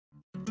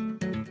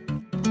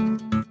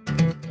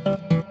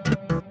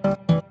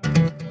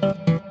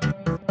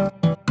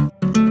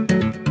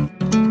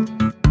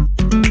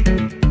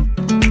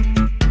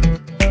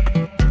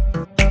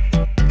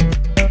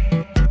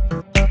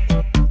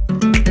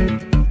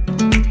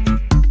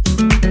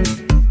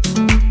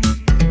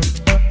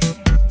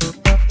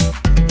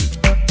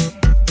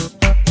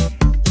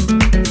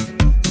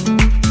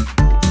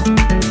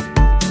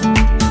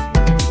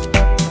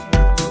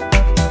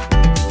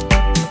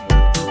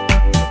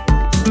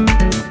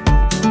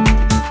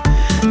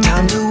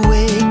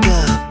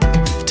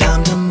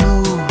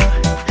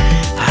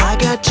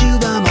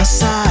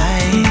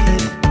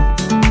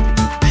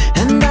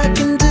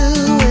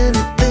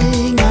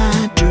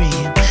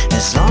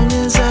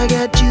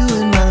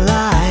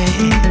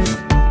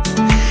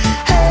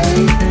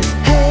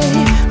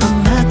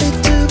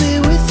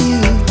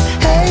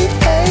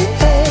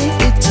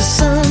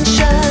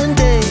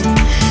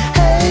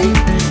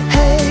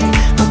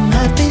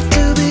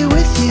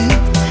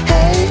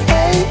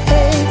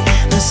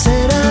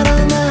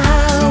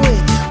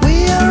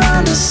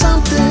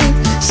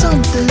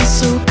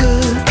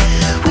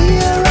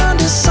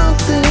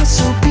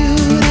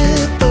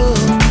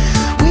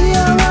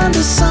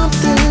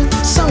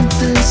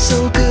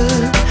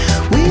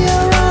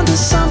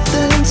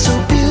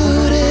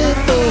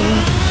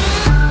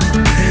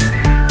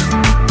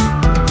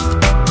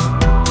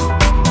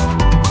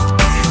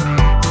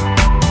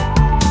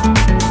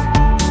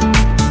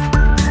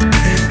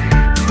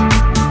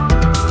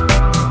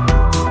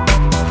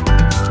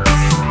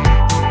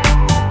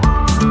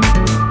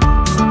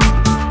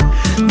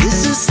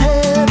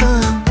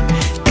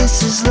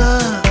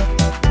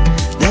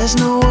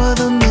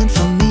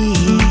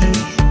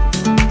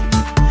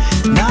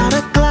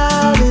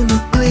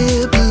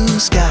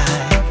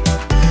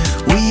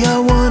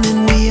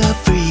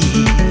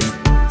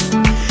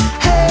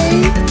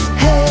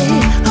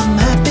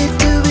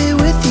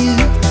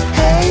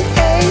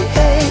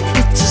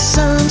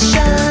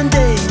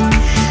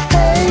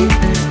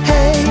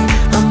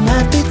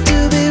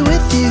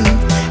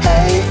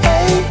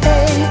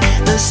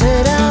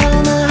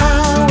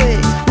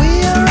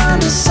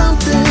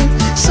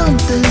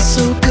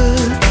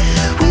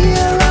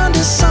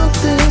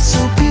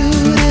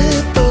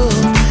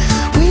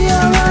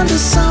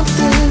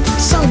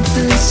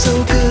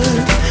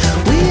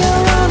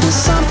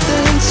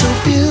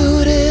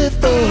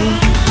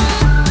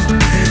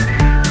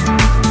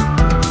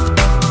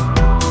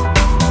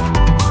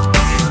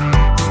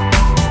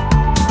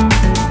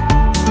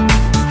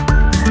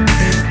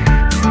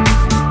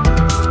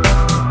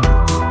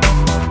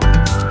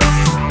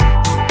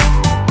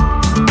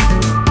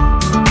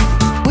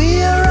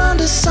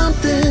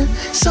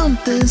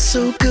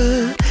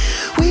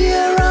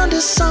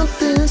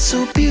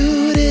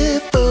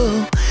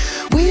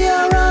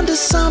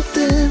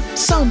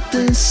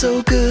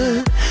so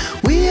good.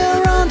 We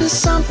are onto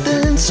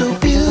something so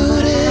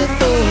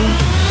beautiful.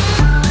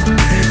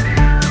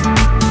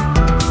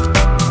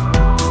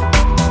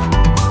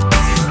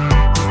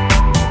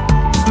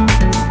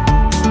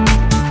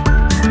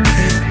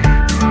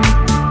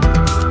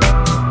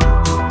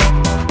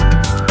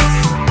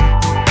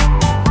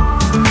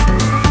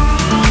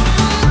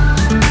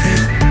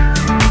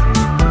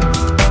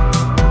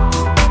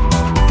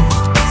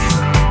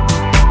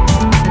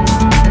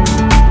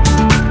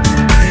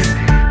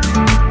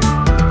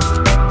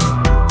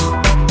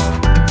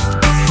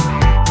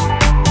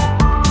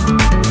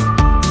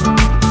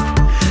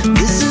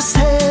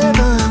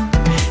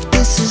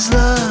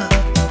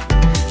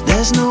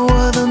 There's no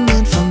other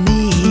meant for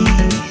me.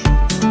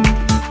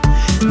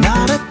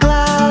 Not a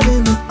cloud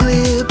in the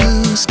clear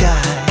blue sky.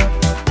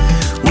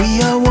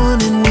 We are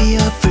one and we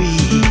are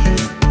free.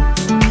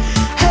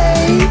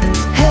 Hey,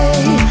 hey,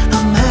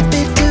 I'm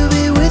happy to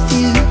be with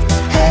you.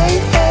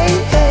 Hey, hey,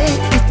 hey,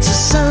 it's a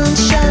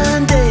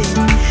sunshine day.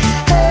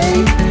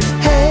 Hey,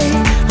 hey,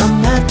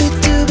 I'm happy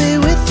to be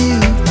with you.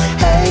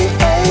 Hey,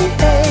 hey,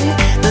 hey,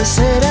 let's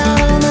head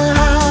out on the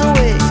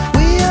highway.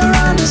 We are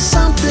onto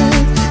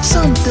something,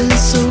 something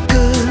so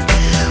good.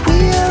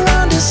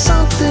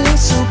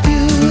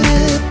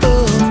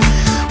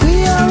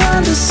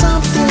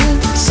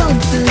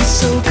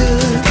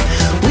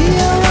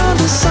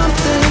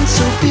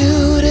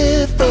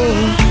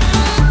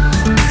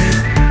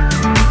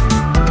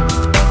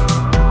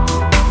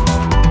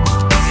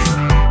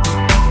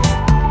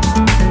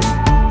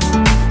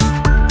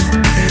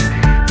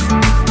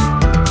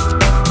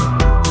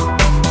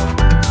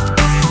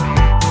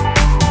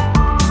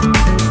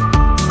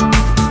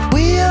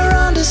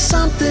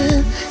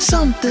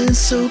 Something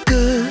so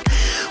good.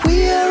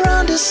 We are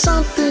onto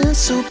something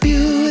so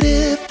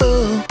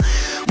beautiful.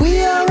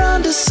 We are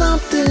onto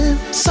something,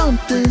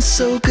 something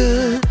so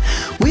good.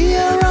 We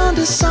are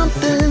onto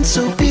something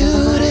so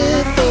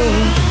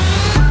beautiful.